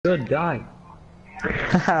Good guy.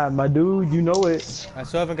 My dude, you know it. I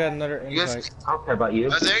still haven't got another You guys, invite. I don't care about you.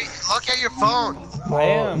 look at your phone. I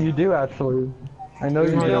am. You do actually. I know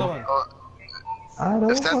Where's you my do. other one? I don't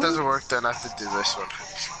If that know. doesn't work, then I have to do this one.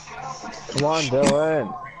 Come on,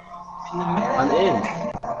 Dylan. I'm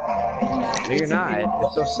in. No, you're not.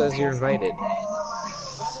 It still says you're invited.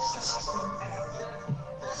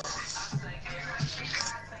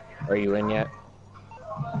 Are you in yet?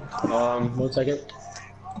 1 second.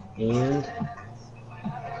 And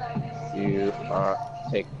You are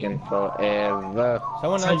taking forever.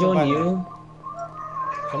 Someone I else join invite me. you.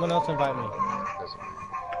 Someone else invite me.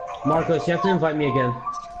 Marcos, you have to invite me again.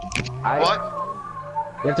 What?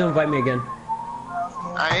 You have to invite me again.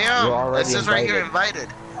 I You're am. already It says right here, invited.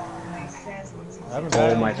 I haven't Oh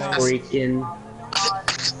got my anything. freaking.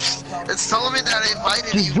 It's telling me that I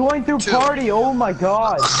invited Just you. join through too. party. Oh my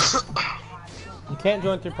god. You can't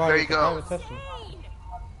join through party. There you It's a go. private session.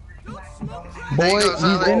 There you Boy, go, he's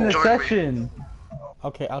Tyler, in the join me. session.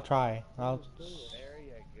 Okay, I'll try. There you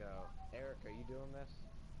go. Eric, are you doing this?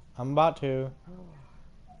 I'm about to.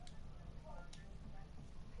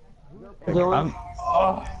 Dylan?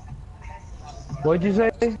 What'd you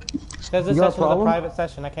say? Says this You got a session is a problem? private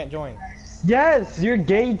session. I can't join. Yes, you're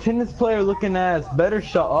gay tennis player looking ass. Better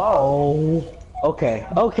shut up. Oh. Okay.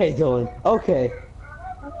 Okay, Dylan. Okay.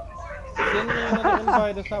 Send me another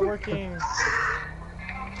invite. It's not working.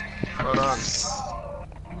 Hold on.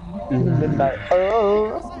 Midnight.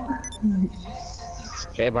 Oh.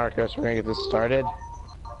 Okay, Marcos, we're gonna get this started.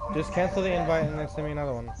 Just cancel the invite and then send me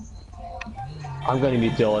another one. I'm gonna be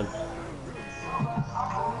Dylan.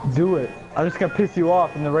 Do it. I'm just gonna piss you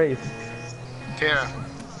off in the race. Here.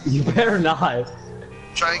 You better not.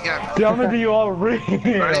 Try again. Dude, I'm gonna do you all real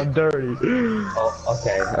dirty. Oh,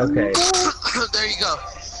 okay, okay. There you go.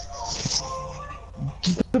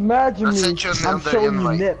 Just imagine I me. sent you I'm another showing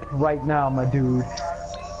invite. you nip right now, my dude.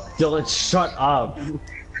 Dylan, shut up.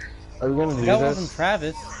 Are we gonna do That one this? from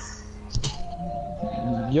Travis.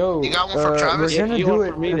 Yo, You got one from Travis? we're If gonna you do want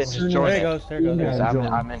it. for me, then as just soon join There as- it goes. There it goes. Yeah. Because join.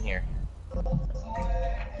 I'm in here.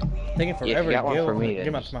 Taking forever you got to one for me, get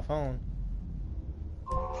then up just- to my phone.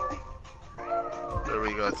 There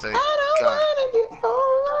we go, thank God.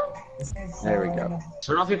 There we go.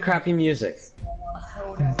 Turn off your crappy music.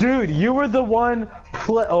 Dude, you were the one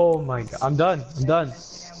play. Oh my god, I'm done. I'm done.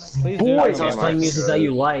 Please Boy, do. I it. was Okay, playing music that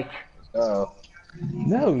you like. Oh.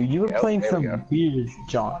 No, you were playing there we some go. weird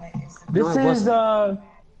John. This No, it is wasn't.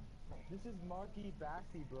 This is Marky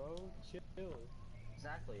Bassy, bro. Chill.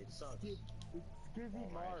 Exactly, it sucks.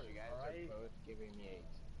 Skizzy Mars, You guys are both giving me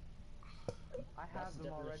 8. I have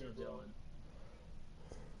them already, bro.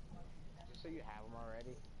 Just so you have them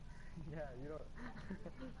already. Yeah, you don't.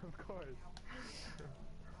 Of course.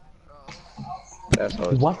 That's how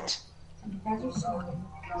it's What?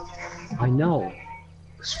 I know.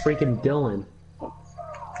 It's freaking Dylan.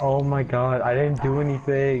 Oh my god, I didn't do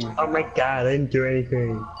anything. Oh my god, I didn't do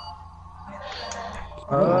anything.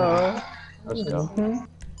 Let's go.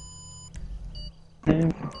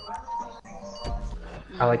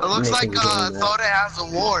 I like It looks like making Dylan mad. Thought it has a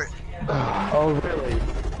wart. Oh really?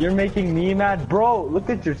 You're making me mad, bro. Look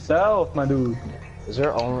at yourself, my dude. Is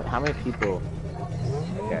there only how many people?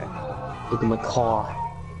 Okay. Look at my car.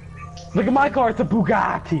 Look at my car. It's a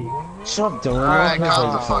Bugatti. Shut up, Dylan. Alright, I'm not calm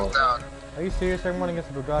playing the this fuck all. down. Are you serious? Everyone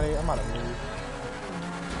against the Bugatti? I'm out of mood.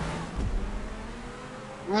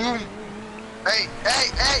 Hey,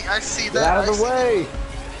 I see Get that. out I of the see way!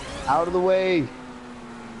 Out of the way!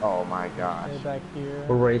 Oh my gosh. Stay back here.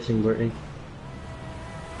 We're racing, Brittany.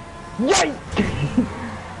 Yikes!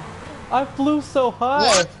 I flew so high.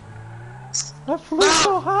 What? I flew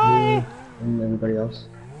so high. And everybody else.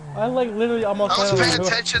 I like literally almost I was landed paying on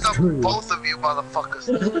the- attention to both of you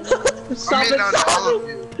motherfuckers. Stop I'm it, in on stop all of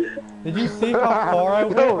it! you. Did you see how far I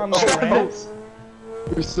went on the ramp?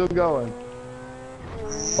 We're still going.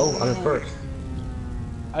 Oh, I'm in first.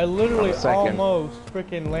 I literally Second. almost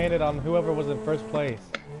freaking landed on whoever was in first place.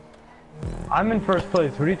 I'm in first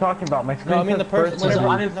place. What are you talking about? My screen No, I mean says the person. first. So whenever-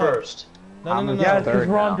 I'm in no. first. No, no, I'm no, in no. Yeah, it's because third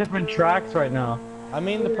we're on now. different tracks right now. I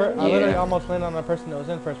mean I literally Yeah. almost landed on the person that was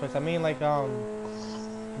in first place. I mean like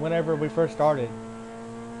whenever we first started.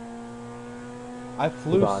 I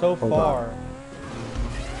flew Hold on, so hold on. far.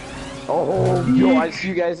 Oh, yo, I see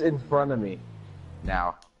you guys in front of me.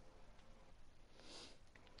 Now.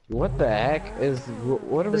 What the heck is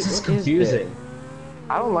what are we? This is what confusing. this?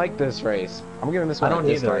 I don't like this race. I'm giving this I one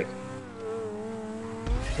don't a either. dislike.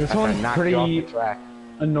 This After I one's knocked you off the pretty track.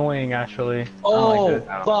 annoying, actually. Oh, I don't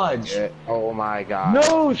like fudge! it. Oh my god.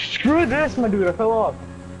 No, screw this, my dude. I fell off.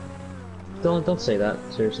 Don't say that,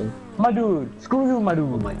 seriously. My dude, screw you, my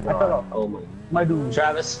dude. Oh my I fell god. off. Oh my My dude.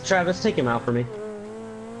 Travis, take him out for me.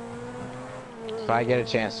 If I get a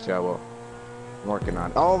chance to, I will. I'm working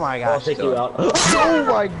on it. Oh my gosh. I'll take you out. Oh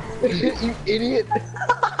my, you idiot.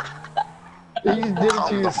 You just did it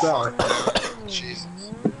to yourself. Jesus.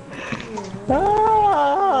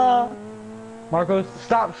 Marcos,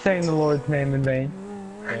 stop saying the Lord's name in vain.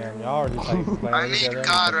 Damn, y'all are just like playing I need together.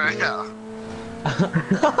 God right now.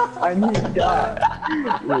 I need God.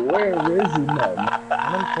 Where is he, man?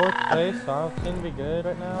 I'm in 4th place, so I don't seem to be good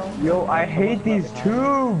right now. Yo, I hate these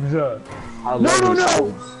tubes. I love No! these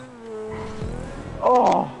tubes.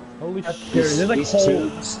 Holy That's shit. scary. There's like These holes.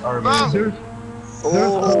 tubes are Bro. amazing. There's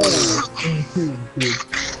holes in the tubes,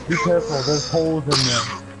 dude. Be careful. There's holes in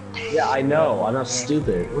there. Yeah, I know. I'm not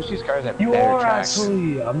stupid. Wish these cars had You better are tracks.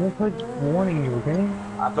 actually. I'm just like warning you, okay?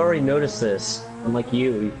 I've already noticed this. Unlike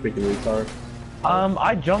you freaking retard.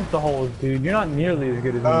 I jumped the holes, dude. You're not nearly as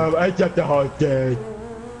good as me. I jumped the holes, dude.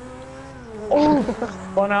 Oh!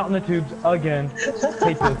 Spun out in the tubes again.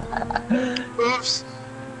 Hate this. Oops.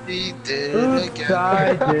 He did it Oops, again.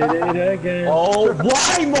 I did it again. Oh,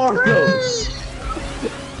 why, Marcos?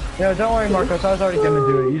 Yeah, don't worry, Marcos. I was already gonna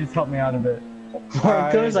do it. You just helped me out a bit.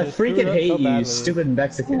 Marcos, I just screwed freaking up hate so you, you badly. stupid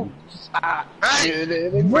Mexican.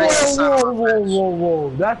 Hey! Whoa.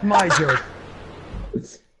 That's my joke.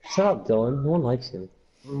 Shut up, Dylan. No one likes you.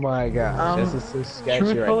 Oh my gosh, this is so sketchy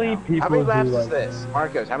Truthfully, right now. people How many laps do is like this?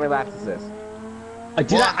 Marcos, how many laps is this? I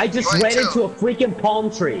just One, ran two. into a freaking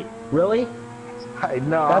palm tree. Really? I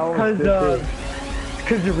know. That's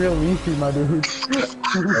because you're real leafy, my dude.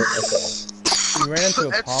 You ran into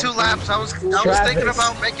a palm It's 2 tree? laps. I was thinking Travis,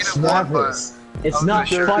 about making it 1, but Travis, it's I'm not not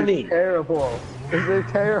sure. funny. Terrible. They're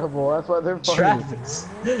terrible. That's why they're funny. Travis,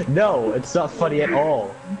 no, it's not funny at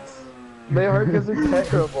all. They are because they're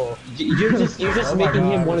terrible. You're just Oh my making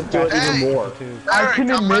him God. want to do it Hey. even more. I Eric,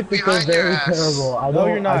 can I'm right admit that they're behind your very ass. terrible. I No, don't,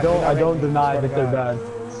 you're not. I don't, You're not I don't making me, deny swear that to they're God.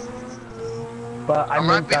 bad. But I I'm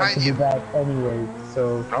meant right that to behind be you. bad anyway.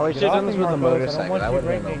 So Probably should have done this with a Marcos, I don't motorcycle. want That you would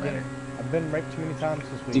to have rank been me no better. again. I've been raped too many times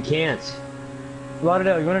this week. You can't.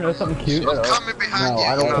 Lauderdale, you wanna know something cute? I'm coming behind No, you.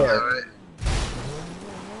 I don't you know care. that, right?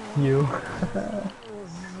 You.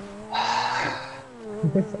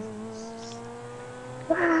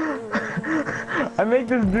 I make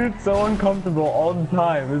this dude so uncomfortable all the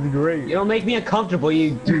time. It's great. You don't make me uncomfortable.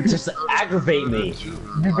 You just aggravate me.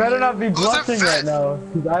 You better not be Who's in blushing right fifth? now,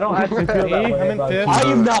 because I don't actually feel that Me? way I'm in about fifth. you. I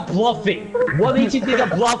am not bluffing. What makes you think I'm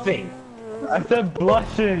bluffing? I said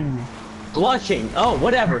blushing. Blushing. Oh,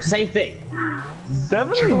 whatever. Same thing.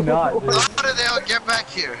 Definitely not. Dude. Lauderdale, get back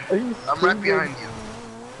here. Are you I'm right stupid? behind you.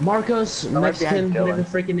 Marcos, right Mexican, behind whatever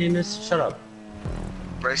Dylan. freaking name is. Shut up.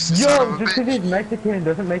 Racist son Yo, of a just because bitch. he's Mexican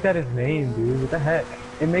doesn't make that his name, dude. What the heck?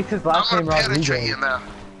 It makes his I'm last name gonna penetrate Rodriguez. you now.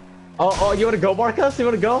 Oh, you want to go, Marcos? You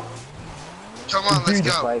want to go? Come on, let's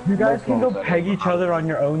Dude, go. Like, You guys most can go homes, peg each other on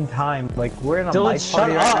your own time. Like, we're in a Dylan, mic shut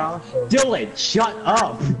party right now. up. So. Dylan, shut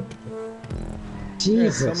up.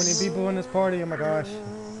 There's so Jesus. many people in this party, oh my gosh.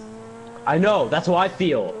 I know. That's how I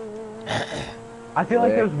feel. I feel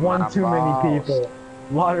like there's one My too many balls. people.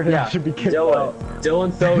 Lauderdale Yeah, should be kicked Dylan. out.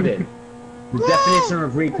 Dylan Thoden. The definition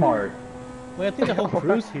of retard. Wait, I think the whole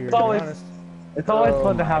crew's here, to It's be always- honest. It's always Oh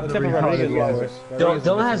fun to my have the Except for retarded Rodriguez, guys. of course.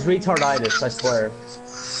 Dylan has retarditis, I swear.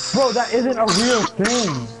 Bro, that isn't a real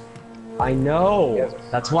thing. I know. Yes.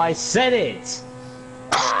 That's why I said it.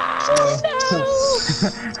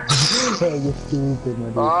 You're stupid, my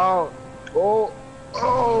dude. Oh,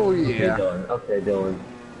 Okay, yeah. Dylan. Okay, Dylan.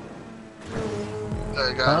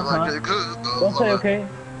 I got it like a Don't say okay.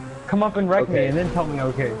 Come up and wreck me Okay. and then tell me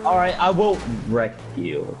okay. All right, I will wreck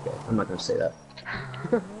you. Okay, I'm not gonna say that.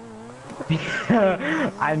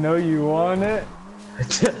 I know you want it.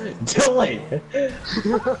 Dylan.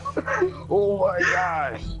 Oh my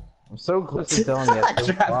gosh. I'm so close to telling you. it's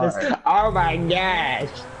so Travis. far. Oh my gosh.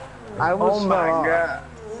 I almost Oh my fell off. god.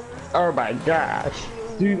 Oh my gosh.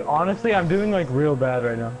 Dude, honestly, I'm doing like real bad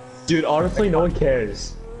right now. Dude, honestly, no one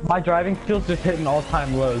cares. My driving skills just hit an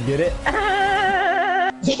all-time low. Get it?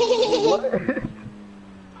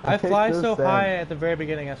 I fly so so sad. high at the very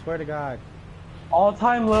beginning, I swear to God.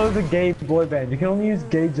 All-time low is a gay boy band. You can only use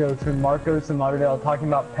gay jokes when Marcos and Lauderdale are talking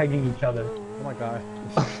about pegging each other. Oh my God.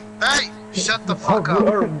 Hey, shut the fuck up.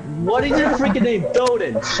 Or, what is your freaking name?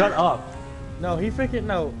 Thoden. Shut up. No, he freaking,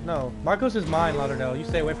 no. Marcos is mine, Lauderdale. You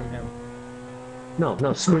stay away from him. No,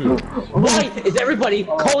 screw you. Why is everybody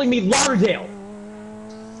calling me Lauderdale?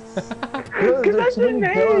 Because that's your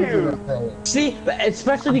name! See,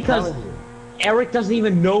 especially because Eric doesn't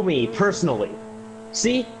even know me personally.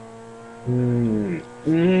 See? Oh my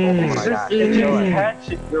gosh. It's Dylan,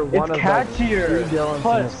 catchy. You're one It's of like catchier. three Dylans in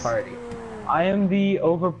Plus, this party. I am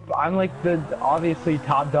I'm like the obviously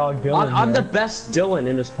top dog Dylan. I'm the here. best Dylan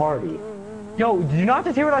in this party. Yo, did you not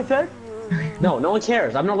just hear what I said? No, no one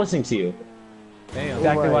cares. I'm not listening to you. Damn.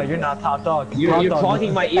 Exactly why you're not top dog. You're Top dog clogging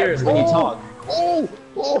is- my ears when you talk. Oh!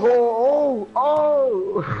 Oh!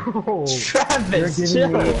 Oh! Oh! Travis, You're chill.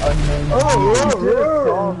 giving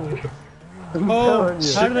me a Oh,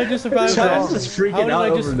 how did I just survive Travis that? is freaking How did out I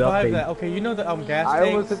just over survive nothing. that? Okay, you know the gas I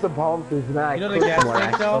almost tanks? hit the palm trees and I You know the clicked gas more,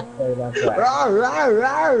 tanks, actually. though? That's right. Rawr, rawr,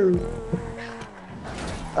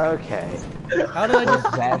 rawr. Okay. How did I just...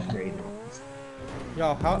 Exaggerated.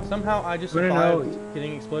 Yo, somehow I just No, no, survived no.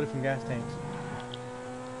 getting exploded from gas tanks.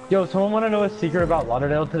 Yo, someone want to know a secret about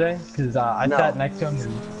Lauderdale today? Cause I No. sat next to him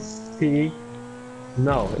in PE.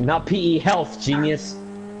 No, not PE health, genius.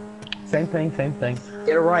 Same thing, same thing.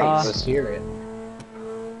 Get it right. Let's hear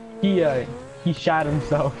it. He shot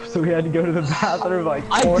himself, so we had to go to the bathroom like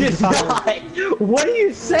I 4 did times. not. What are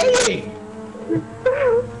you saying?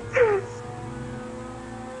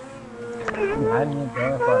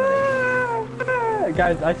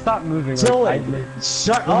 Guys, I stopped moving. Dylan,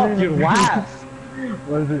 shut up, you laugh.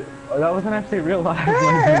 Was it? Oh, that wasn't actually real life. Like,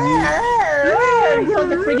 You're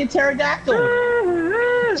like a freaking pterodactyl.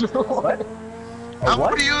 what? How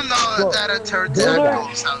what? do you know that a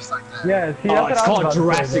pterodactyl sounds like that? Yeah, see, Oh, that's it's what I was called about to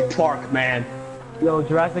say. Jurassic Park, man. Yo,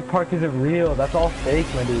 Jurassic Park isn't real. That's all fake,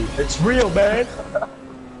 my dude. It's real, man.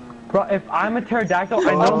 Bro, if I'm a pterodactyl,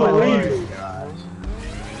 I know Oh my my name.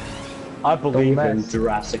 I believe Don't in mess.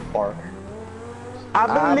 Jurassic Park. I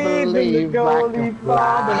believe in the believe I Holy can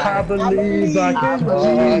Father. fly. I believe I can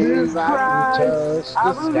Jesus Christ.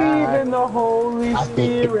 I believe in the Holy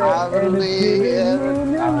Spirit. I And it's believe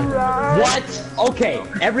giving me right. What? Okay,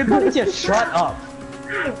 everybody just shut up.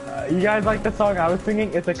 You guys like the song I was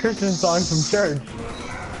singing? It's a Christian song from church.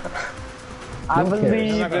 I Who cares?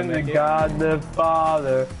 believe I'm not gonna in the make it. God the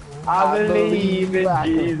Father. I believe in I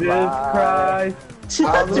can Jesus fly. Christ.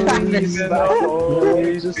 I believe in the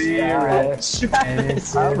Holy Spirit.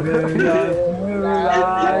 Travis. I believe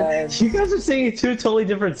You guys are singing two totally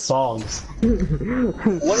different songs.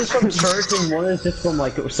 One is from church and one is just from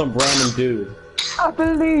like some random dude. I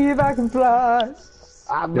believe I can fly.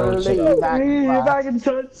 I Yo, shut believe I can Believe fly. I can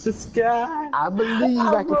touch the sky. I believe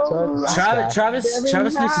I can touch Travis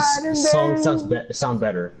makes his song sound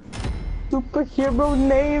better. Superhero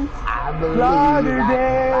name I believe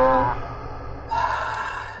Lauderdale.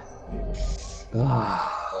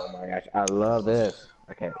 Oh my gosh, I love this.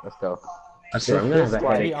 Okay, let's go. I swear, I'm gonna have a To be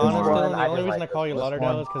headache honest, tomorrow. Dylan, the I only just reason I like call you this Lauderdale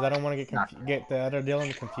one. is because I don't want to get the other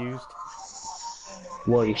Dylan confused.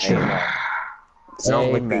 Well, you should. It's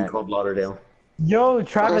not like being Amen. called Lauderdale. Yo,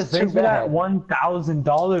 Travis, That's too thanks for that bad.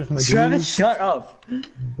 $1,000, my dude. Travis, shut up.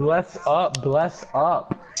 Bless up, bless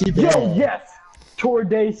up. Yo, Yo, yes! Tour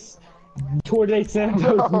de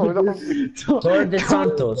Santos. No, no. Tour de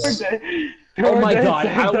Santos. Oh my god,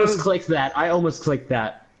 I almost clicked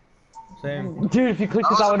that. Same. Dude, if you clicked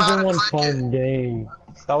this, that would have been one fun game.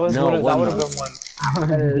 That would have been one.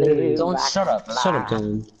 Don't shut up. Shut up,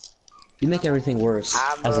 Dylan. You make everything worse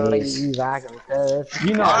I as it is. believe I can touch.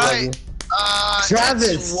 You know I love you. Alright, Travis,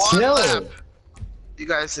 it's one chill. lap. You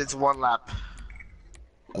guys, it's one lap.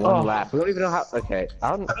 One lap. We don't even know how. Okay, I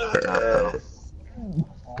don't. No.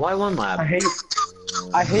 Why one I lap? hate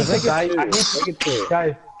the guy.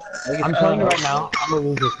 Guys, I'm telling you right now, I'm gonna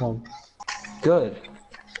lose this one. Good.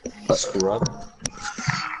 Scrub.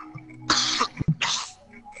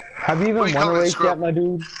 Have you even Wait, won a come on, race scrub. yet, my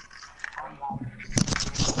dude?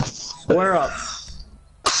 Square up.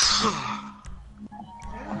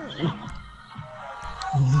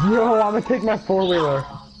 Yo, I'm gonna take my four-wheeler.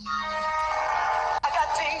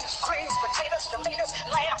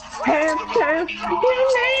 Ham.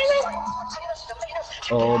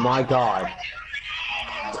 Oh my god.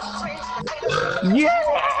 Yeah!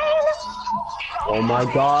 Oh my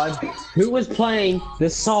god. Who was playing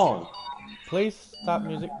this song? Please stop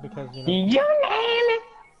music because you know. You name it!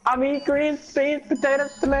 I mean greens, beans,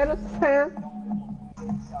 potatoes, tomatoes, ham.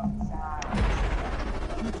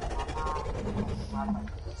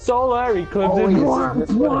 Solar eclipse Oh, is you warm. this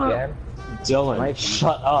one again? Dylan,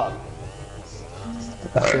 shut up.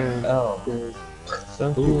 Oh.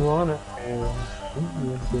 Don't you wanna?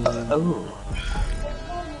 Oh.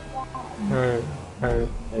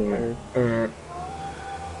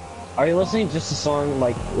 Are you listening just to song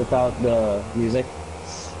like without the music?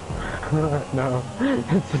 No.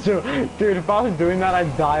 It's such a... Dude, if I was doing that,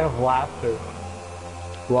 I'd die of laughter.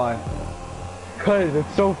 Why? Cause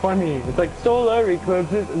it's so funny. It's like solar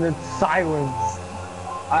eclipses and then silence.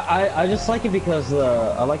 I just like it because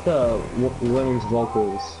I like the women's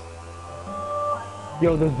vocals.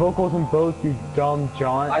 Yo, there's vocals in both, you dumb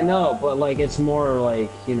John. I know, but like it's more like,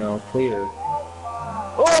 you know, clear.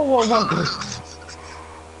 Oh, whoa, whoa.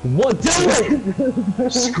 What,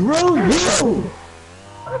 Dylan? Screw you!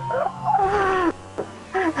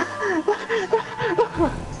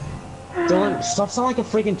 Dylan, stop sounding like a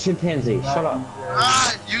freaking chimpanzee. Shut up.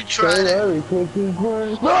 Ah, you tried it.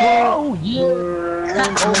 No!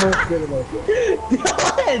 Dylan!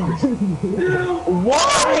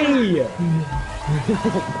 Why?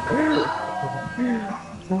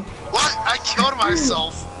 What? I killed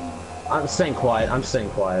myself. I'm staying quiet. I'm staying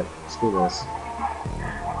quiet. Screw this.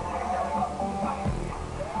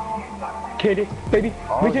 Kitty, baby,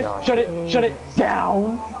 we just shut it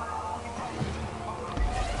down.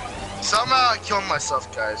 Somehow I killed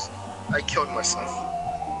myself, guys. I killed myself.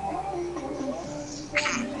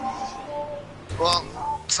 Well,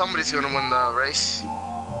 somebody's gonna win the race.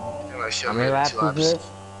 You're gonna show me 2 laps.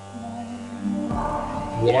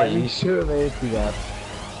 Yeah, you should have made it 2 laps.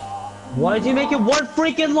 Why did you make it 1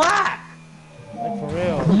 freaking lap? Like for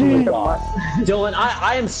real. Dylan,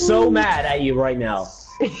 I am so mad at you right now.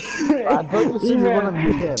 I thought you said you wanted to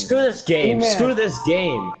win. Screw this game. Screw this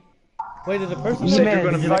game. Wait, did the person E-Man, that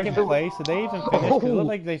did in you like second the- place, did they even finish? 'Cause it looked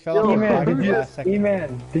like they fell off the E-Man, bike in did the you, last second.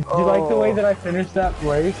 E-Man, did you like the way that I finished that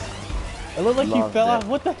race? It looked like you Loved fell it. off.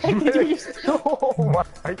 What the heck did you just do? Oh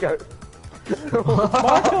my god.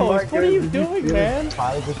 Marcos, what are you doing, man?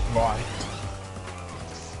 I just lost.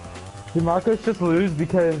 Did Marcos just lose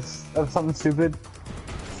because of something stupid?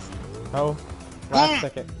 Oh, last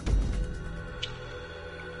second.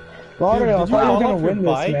 Lauderdale, I did you thought you fall were gonna off your win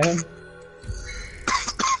bike? this, man.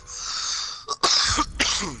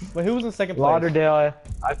 Wait, who was in second place? Lauderdale,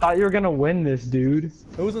 I thought you were gonna win this, dude.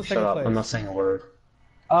 Who was in Shut second up. place? I'm not saying a word.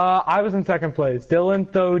 I was in second place. Dylan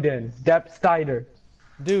Thoden, Depp Steiner.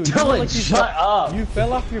 Dude, you Dylan, look like you shut up. You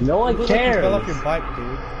fell off your. No one you look like you cares. fell off your bike, dude.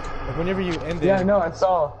 Like whenever you ended. Yeah, no, I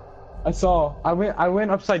saw. I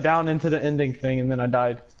went upside down into the ending thing and then I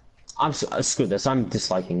died. Screw this. I'm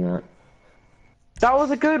disliking that. That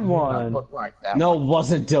was a good one. Look like that. No, it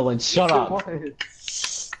wasn't Dylan. Shut up.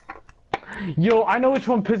 Yo, I know which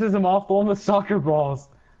one pisses him off. The one with soccer balls.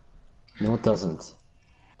 No, it doesn't.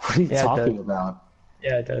 What are you Yeah, it talking does. about?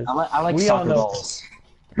 Yeah, it does. I like We all soccer know. balls.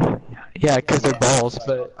 Yeah, because they're balls.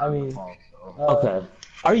 But I mean, Okay.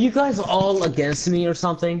 Are you guys all against me or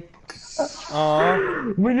something?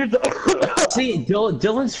 when you're See,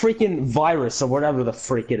 Dylan's freaking virus or whatever the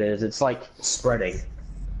freak it is. It's like spreading.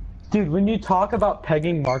 dude, when you talk about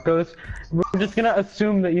pegging Marcos, we're just gonna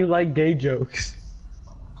assume that you like gay jokes.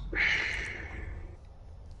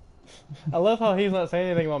 I love how he's not saying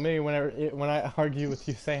anything about me when I argue with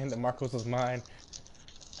you saying that Marcos was mine.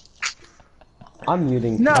 I'm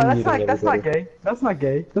muting. No, I'm that's not. muting That's not everybody. gay. That's not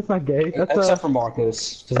gay. That's not gay. That's Except for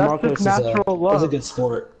Marcos, because that's Marcos just natural is love. a good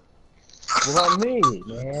sport. What about me,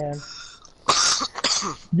 man?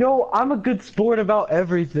 Yo, I'm a good sport about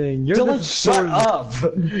everything. You're Dylan, the shut sore- up!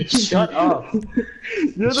 Shut up!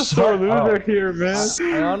 You're the Shut sore loser up. here, man.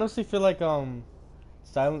 I honestly feel like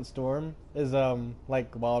Silent Storm is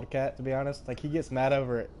like Wildcat, to be honest. Like he gets mad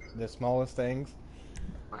over the smallest things.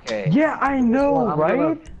 Okay. Yeah, I know, Well, I'm right?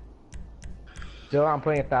 gonna- Still, I'm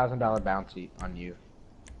putting $1,000 bounty on you.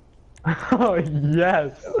 Oh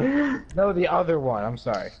yes. No, the other one. I'm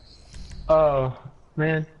sorry. Oh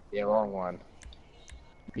man. Yeah, wrong one.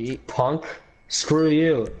 Punk? Screw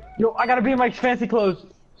you. Yo, I gotta be in my fancy clothes.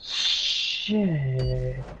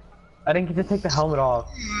 Shit. I didn't get to take the helmet off.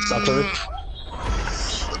 Sucker.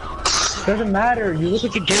 Doesn't matter. You look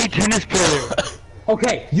like a gay tennis player.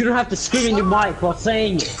 Okay, you don't have to scream in your mic while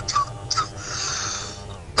saying it.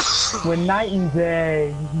 When night and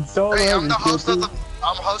day. So Hey, I'm the host of the.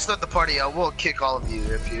 I'm host of the party. I will kick all of you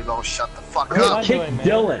if you don't shut the fuck What am I up. Kick doing, man?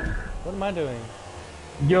 Dylan. What am I doing?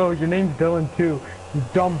 Yo, your name's Dylan too. You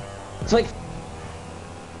dumb. It's like.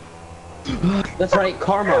 That's right,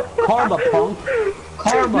 karma. Karma, punk. You're the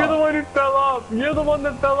Karma. one who fell off. You're the one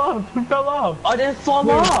that fell off. Who fell off? I didn't fall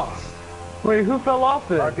Wait. off. Wait, who fell off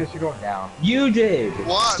then? Marcus, you're going down. You did.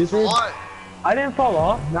 What? Stupid. What? I didn't fall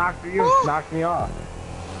off. Knocked you. Knocked me off.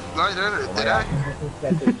 No, you didn't. Did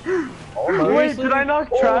I? Wait, did I knock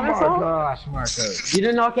Oh Travis my off? gosh, Marcus. You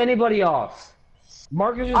didn't knock anybody off.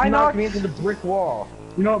 Marcus just I knocked knocked- me into the brick wall.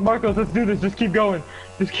 You know what, Marcos, let's do this. Just keep going.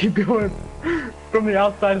 Just keep going. From the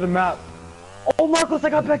outside of the map. Oh, Marcos, I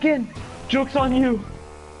got back in. Joke's on you.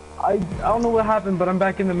 I don't know what happened, but I'm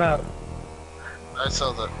back in the map. I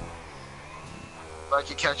saw that. But I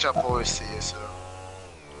can catch up always to you, so.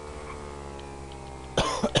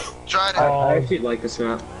 Tried it. I actually like this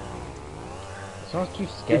map. Sounds too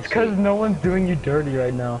sketchy. It's because no one's doing you dirty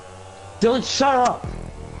right now. Dylan, shut up.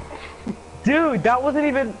 Dude, that wasn't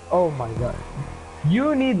even. Oh my god.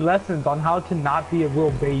 You need lessons on how to not be a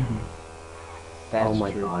real baby. That's Oh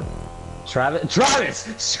my true. god.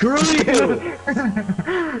 Travis, screw you!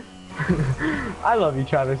 I love you,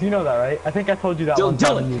 Travis. You know that, right? I think I told you that one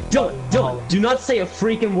time. Dylan, do not say a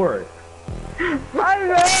freaking word. I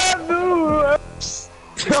love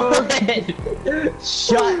Dylan,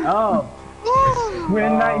 shut up. you.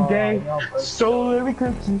 When night day, solar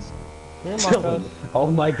eclipses. Here, Dylan, Marcos.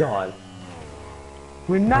 oh my god.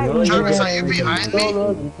 When night really day, Travis, are you behind me?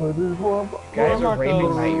 Guys are raping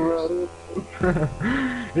my Marcos. ears.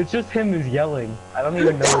 It's just him who's yelling. I don't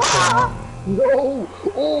even know what's going on. No!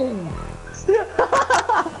 Oh!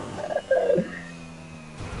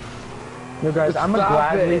 No, guys, I'm gonna Stop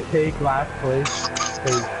gladly it. take last place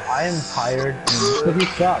because I am tired. Because he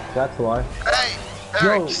sucks, that's why. Hey, Yo,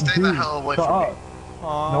 Eric, stay the dude, hell away shut from me.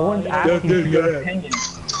 up. No one's asking for your opinion,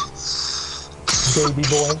 baby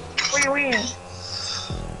boy.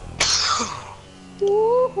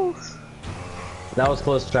 That was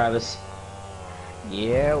close, Travis.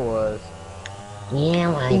 Yeah, it was.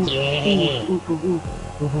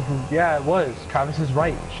 Yeah, it was. Travis is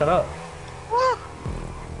right. Shut up.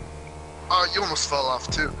 Oh, you almost fell off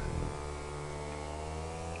too.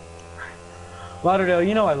 Lauderdale,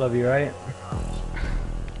 you know I love you, right?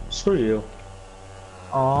 Screw you.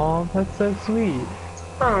 Aw, that's so sweet.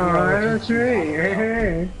 That's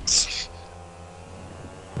right.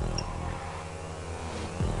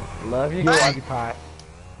 Love you, Hey. Doggy Pie.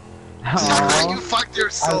 Aw, You fucked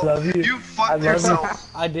yourself. I love you. You I fucked love you.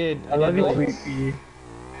 yourself. I did. I love you, did. sweet pea.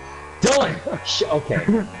 Dylan!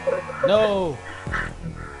 Okay. No.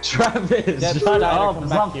 Travis, That's shut fine, up, come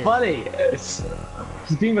it's back not here. funny.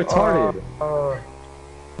 He's being retarded.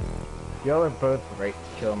 Y'all are both right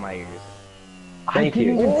to kill my ears. Thank I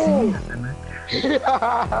didn't you. even see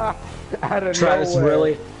that. Out of Travis,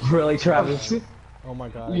 nowhere. really, Travis. Oh my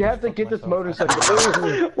god. I You just have to fucked get this myself.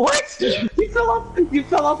 motorcycle. What? You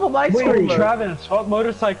fell off on my Wait, screen. Travis, what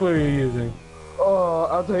motorcycle are you using? Oh,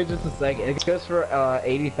 I'll tell you just a second. It goes for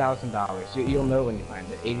 $80,000. You'll know when you find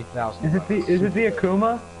it. $80,000. Is it the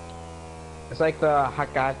Akuma? It's like the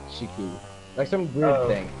Hakachiku, like some weird Oh.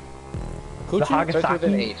 thing. The Coochie? Starts with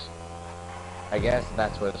an Hagasaki? H. I guess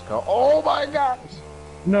that's what it's called. Oh my gosh!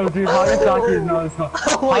 No, dude, Hagasaki is not as fun.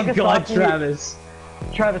 Oh my god, Hagasaki- Travis.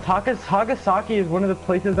 Travis, Hagasaki is one of the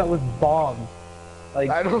places that was bombed. Like,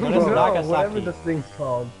 I don't What is know. Nagasaki? Whatever this thing's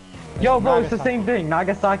called. yo, bro, it's the Nagasaki. same thing.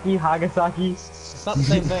 Nagasaki, Hagasaki. It's not the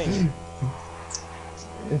same thing.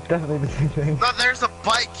 It's definitely the same thing. No, there's a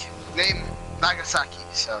bike named Nagasaki,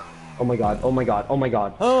 so. Oh my god, oh my god, oh my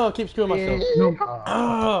god. Oh, I keep screwing myself.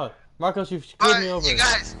 No. Marcos, you've screwed But me over. you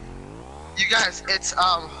guys, it's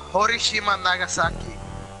Horishima Nagasaki.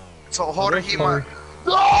 So Horihima.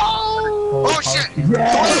 Oh shit!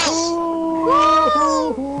 Yes!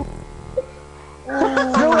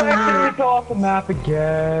 No, I actually fell off the map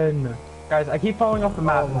again. Guys, I keep falling off the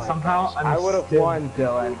map, and somehow I would have won,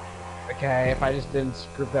 Dylan. Okay, if I just didn't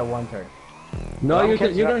screw up that one turn. No, I'm you're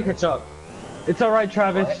catching gonna up. catch up. It's alright,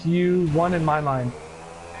 Travis. You won in my mind.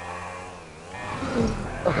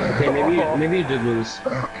 Okay, maybe you did lose.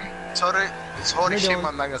 It's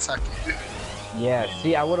Horishima Nagasaki. Yeah,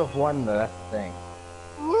 see, I would have won though, that's the thing.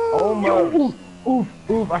 Yo,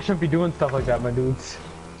 oof, I shouldn't be doing stuff like that, my dudes.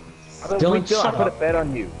 Dylan, Dylan, shut I put up. a bet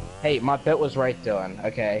on you. Hey, my bet was right, Dylan,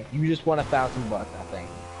 okay? You just won $1,000, I think.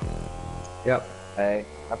 Yep. Hey,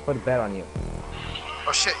 I put a bet on you.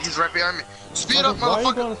 Oh shit, he's right behind me. Speed up, Why are you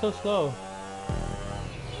motherfucker! going so slow?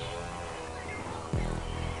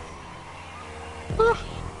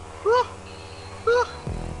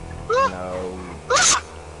 No.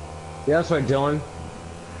 Yeah, that's right, Dylan.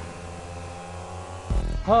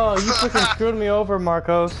 Oh, you freaking screwed me over,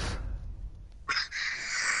 Marcos.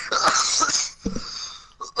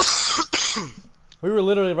 We were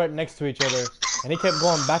literally right next to each other, and he kept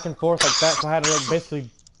going back and forth like that, so I had to like basically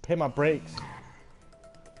hit my brakes.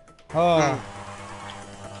 Oh.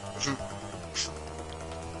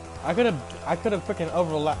 I could have freaking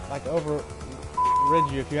overrid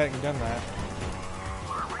you if you hadn't done that.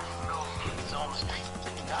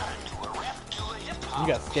 You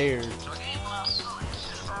got scared.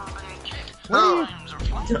 No.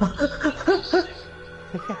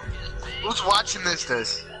 Who's watching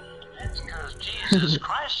this? Jesus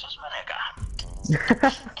Christ, that's my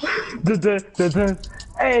nigga.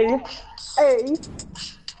 Hey!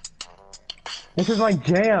 This is my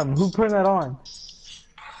jam. Who put that on?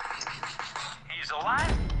 He's a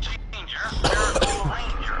life changer, miracle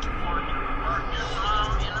ranger,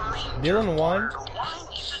 Dylan won.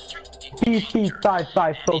 He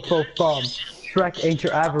sci-fi fo thumb. Shrek ain't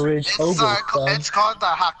your average ogre thumb. It's called the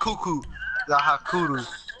Hakuku. The Hakuru.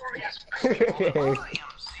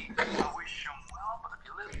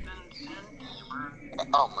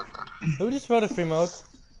 Oh my god. Who just wrote a free mode?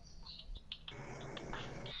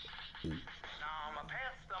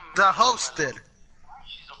 The host did.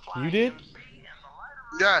 You did?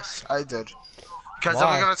 Yes, I did. Because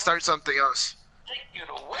Why? I'm gonna start something else. Take it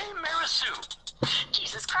away, Marisu.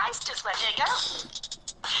 Jesus Christ is where they go.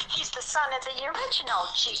 He's the son of the original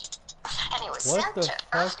G. And he was What sent the to fuck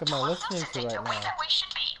Earth am I to listening to take right the way now? that we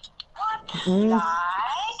should be. What?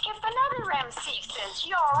 Like if another MC says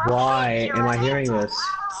you're Why you're am I an hearing asshole, this?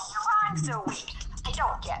 you rhyme so weak. I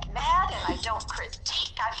don't get mad and I don't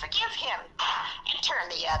critique. I forgive him and turn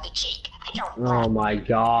the other cheek. I don't. Oh my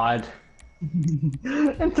god.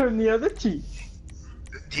 And turn the other cheek.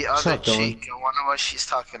 The other Shut up, Dylan. cheek. I wonder what she's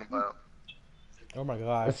talking about. Oh my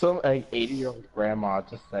god. It's some like 80-year-old grandma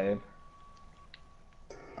just saying.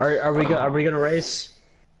 Are we gonna race?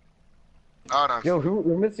 Oh no. Yo,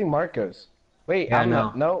 we're missing Marcos. Wait, Yeah, I'm no.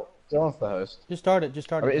 not. No, Dylan's the host. Just start it, just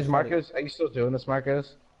start it. Is just start it. Marcos? Are you still doing this,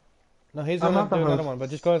 Marcos? No, he's I'm gonna not the do another host. one, but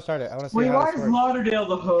just go ahead and start it. I wanna see Wait, how why this is works. Lauderdale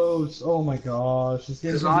the host? Oh my gosh, this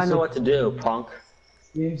game's gonna be I know so what to do, punk.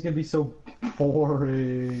 This game's gonna be so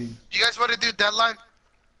boring. You guys want to do deadline?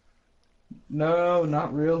 No,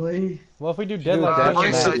 not really. Well, if we do do deadline, that. then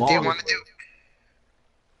Okay, we'll so know. do you want to do?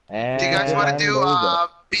 And Do you guys want I'm to do Lola.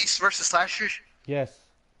 Beast versus Slashers? Yes.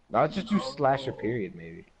 I'll just do slasher period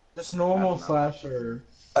maybe. Just normal slasher.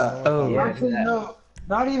 Oh, Yeah. Actually, no,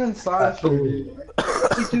 not even slasher. Dude.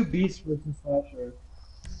 Let's do Beast versus Slasher.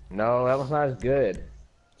 No, that was not as good.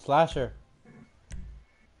 Slasher.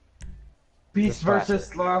 Beast versus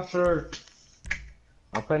Slasher.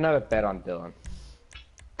 I'll put another bet on Dylan.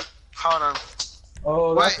 Hold on.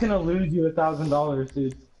 Oh, that's Wait. gonna lose you $1,000,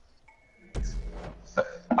 dude.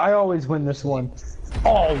 I always win this one.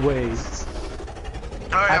 Always.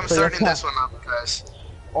 Alright, I'm Actually, starting that's this one up, guys.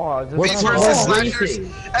 Oh, this Beast is versus we're Slashers. racing.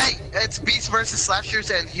 Hey, it's Beast versus Slashers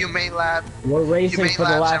and Humane Lab. We're racing Humane for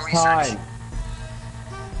the Labs and last Research. time.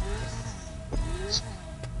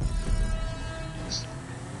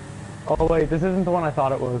 Oh wait, this isn't the one I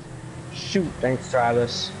thought it was. Shoot. Thanks,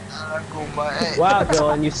 Travis. Hey. Wow,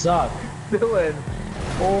 Dylan, you suck. Dylan.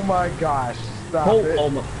 Oh my gosh, stop Oh, it. oh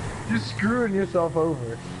my. You're screwing yourself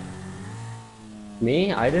over.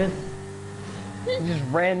 Me? I did? You just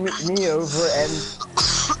ran me over and...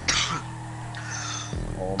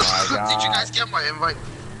 Oh my god. Did you guys get my invite?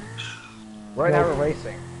 Right now we're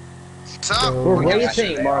racing. What's up? We're Who gives a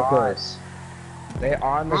racing, shit? Marcos. They're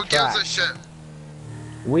on the Who gives track. a shit?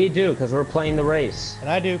 We do, because we're playing the race. And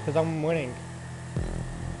I do, because I'm winning.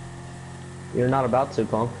 You're not about to,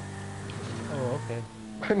 punk. Oh, okay.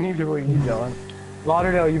 Neither will you, Dylan.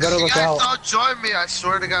 Lauderdale, you better If you look guys out. don't join me, I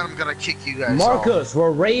swear to God, I'm gonna kick you guys off. Marcus,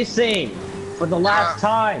 we're racing for the last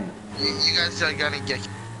time. You guys are gonna get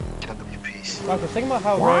WPs. Marcus, think about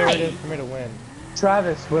how Why? rare it is for me to win.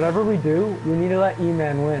 Travis, whatever we do, we need to let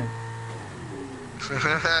E-Man win.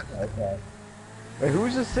 Okay. Wait,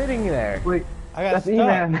 who's just sitting there? Wait, I got that's stuck.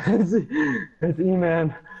 E-Man. That's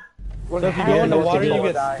E-Man. So if you go in the Yeah, water, you don't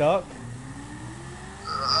get die. stuck.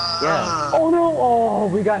 Yeah. Oh no! Oh,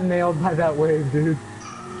 we got nailed by that wave, dude.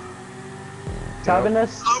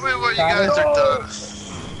 Travis, Tell me what you guys are doing.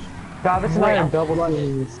 Travis and I are double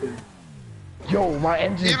teaming. Yo, my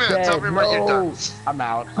engine's E-Man, dead. tell me what you're No. doing. I'm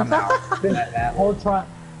out. I'm out. Hold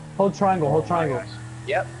triangle, hold triangle.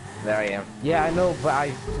 Yep. There I am. Yeah, I know, but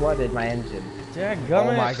I flooded my engine. Yeah, Oh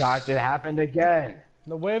gummit. my gosh, it happened again.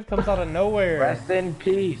 The wave comes out of nowhere. Rest in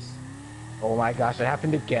peace. Oh my gosh, it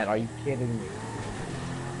happened again. Are you kidding me?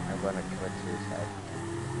 I'm gonna commit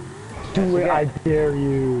suicide. Do it, okay. I dare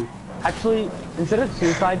you. Actually, instead of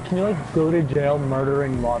suicide, can you like go to jail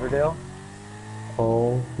murdering Lauderdale?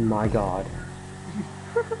 Oh my god.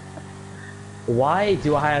 Why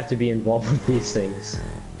do I have to be involved with these things?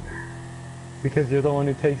 Because you're the one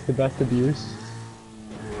who takes the best abuse.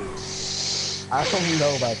 I don't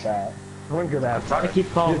know about that. Someone could have. Trying to keep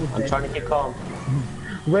calm. I'm trying to keep calm.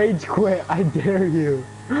 Rage quit, I dare you.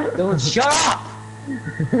 Dylan, shut up!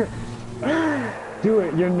 Do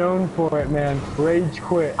it, you're known for it, man. Rage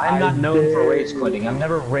quit. I'm not known for dare rage you. quitting. I've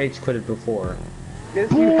never rage quitted before. Yes,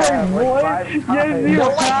 Boy, you have, like, boy. 5 Yes, times. you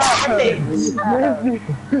No, I have. haven't!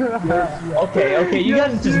 Yes, you Okay, you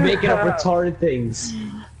guys are just you making up have. retarded things.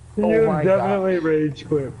 Oh You've my definitely rage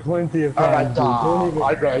quit plenty of I times. dude.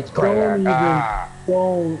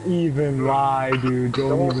 Don't even lie, dude.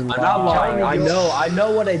 Don't even lie. I'm not lying. I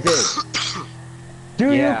know what I did. Do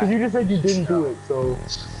you? Yeah. Because you just said you didn't do it, so.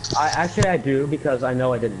 I do because I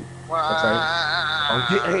know I didn't.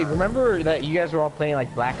 Hey, remember that you guys were all playing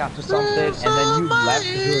like Black Ops or something, and then you left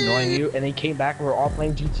because we were annoying you, and then you came back and we were all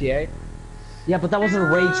playing GTA? Yeah, but that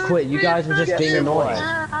wasn't rage quit. You guys were just being it annoying.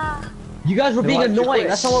 was. You guys were Then being why'd you annoying. quit?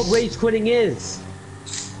 That's not what rage quitting is.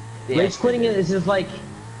 Yes, Rage quitting it is just like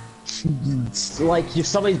if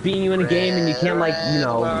somebody's beating you in a game and you can't like, you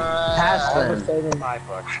know, pass All the them. same in my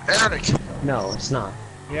book. Eric, No, it's not.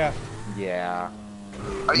 Yeah. Yeah.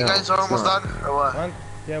 are you No, guys almost it's not. done or what? One.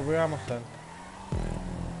 Yeah, we're almost done.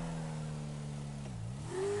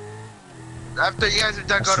 After you guys are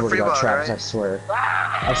done, I go to swear to God, Fremont, Travis, I alright? swear.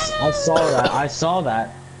 I saw that. I saw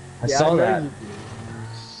that. I saw that. You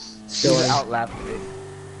Dylan. outlapped me.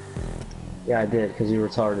 Yeah, I did, because you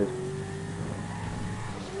retarded.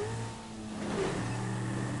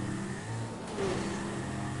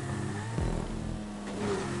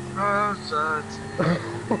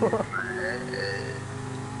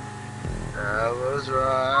 I was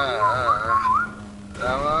right.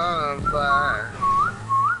 Now I'm fine.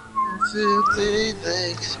 50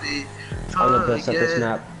 makes me I'm the best at this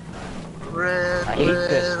map. Red, I hate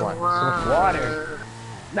this one. So much water.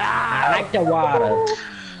 Nah, I like the water.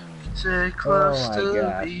 Stay close Oh my to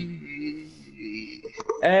gosh. me.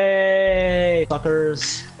 Hey,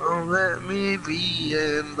 fuckers. Don't let me be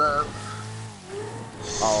in love.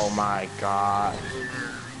 Oh my god.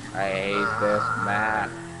 I hate this map.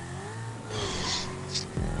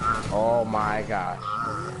 Oh my gosh.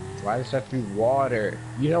 Why does it have to be water?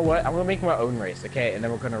 You know what? I'm gonna make my own race, okay? And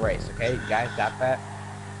then we're gonna race, okay? You guys got that?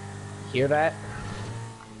 Hear that?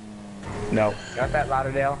 No. Got that,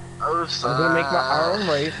 Lauderdale? I'm I'm gonna make our own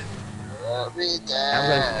race. Let me And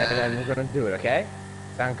down. then we're gonna do it, okay?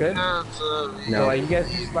 Sound good? No. So you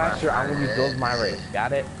guys just last year, I'm gonna be building my race.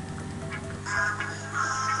 Got it?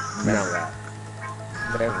 Remember that.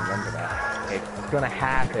 You better remember that. Okay, it's gonna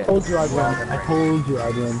happen. Told you I'd win. I told you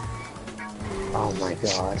I'd win. Oh my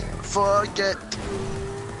god. Forget.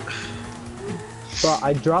 Bro,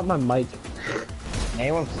 I dropped my mic.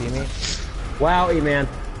 Anyone see me? Wow, E-Man.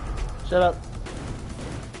 Shut up.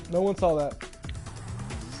 No one saw that.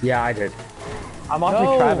 Yeah, I did. I'm watching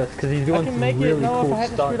No. Travis because he's I doing can some make really it. No, if I cool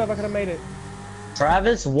hadn't screwed stunts. up, I could have made it.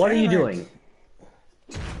 Travis, what are you doing?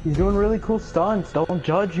 He's doing really cool stunts. Don't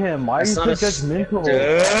judge him. Why are you That's so not a judgmental?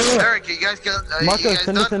 Eric, you guys get. Marco, you guys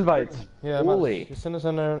send us done? invites. Yeah, Holy. just send us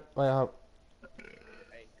in there. Hey, go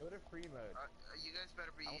to free mode. You guys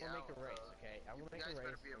better be. I'm gonna make a race, okay? I'm gonna make guys a race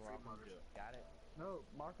better be a and we're all free gonna do it. Got it? No,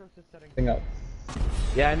 Marco's just setting thing up.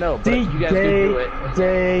 Yeah, I know, but you guys can do it.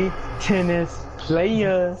 DJ tennis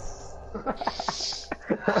players.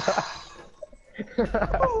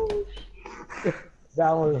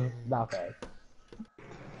 That was not bad.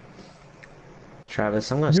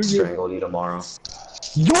 Travis, I'm gonna strangle you tomorrow.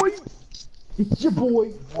 Yoink! It's your boy.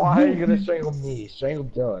 Why are you gonna strangle me? Strangle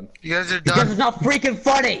Dylan. You guys are Because done. it's not freaking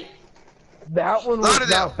funny! That one was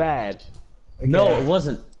Lauderdale. not bad. No, it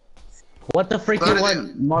wasn't. What the freaking Lauderdale.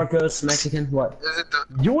 what? Marcos, Mexican, what? Is it the,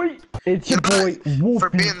 Yoink! It's your boy for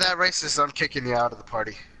Wolfie. being that racist, I'm kicking you out of the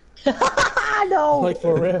party. I know! Like,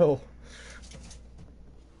 for real.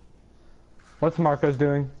 What's Marco's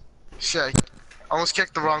doing? Shit, I almost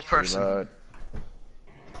kicked the wrong person. Reload.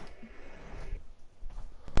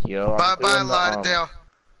 Yo, Bye I'm bye, doing the, Lauderdale.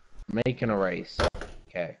 making a race.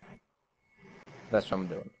 Okay. That's what I'm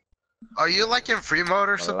doing. Are you like in free mode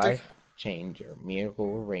or A something? life changer,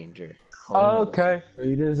 miracle ranger. Okay.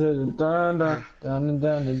 It is a dun dun dun dun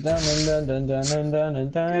dun dun dun dun dun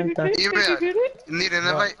dun dun dun. Email. You need an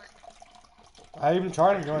invite? I even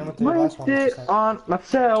tried to join with the last Placed one. it on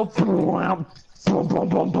myself. Boom, boom,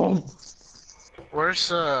 boom, boom.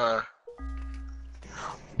 Where's I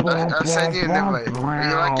sent you an invite. Are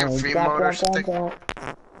you like in free mode or something?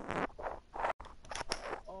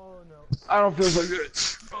 I don't feel so good.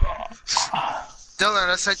 Dylan,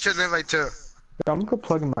 I sent you an invite too. I'm gonna go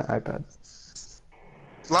plug in my iPad.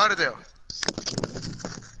 Lauderdale.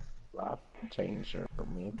 Life changer,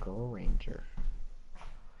 miracle ranger.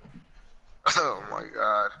 Oh my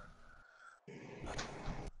god.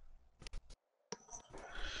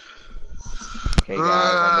 Okay,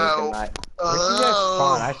 guys, I'm making my. Where'd you guys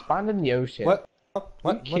spawn? I spawned in the ocean. What? Are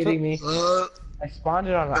What? you kidding me? I spawned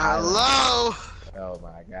it on an island. Hello? Oh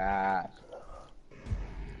my gosh.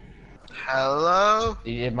 Hello?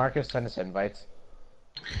 Did Marcus send us invites?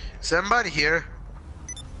 Somebody here.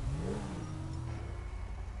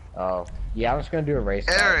 Oh. Yeah, I'm just gonna do a race.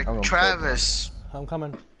 guys. Eric, I'm gonna Travis, I'm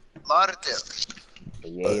coming. Lauderdale.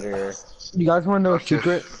 play Creator. You guys wanna know a Okay.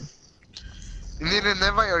 secret? You need an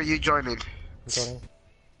invite or are you joining? I'm joining.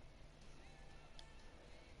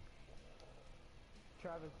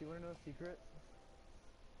 Travis, do you wanna know a secret?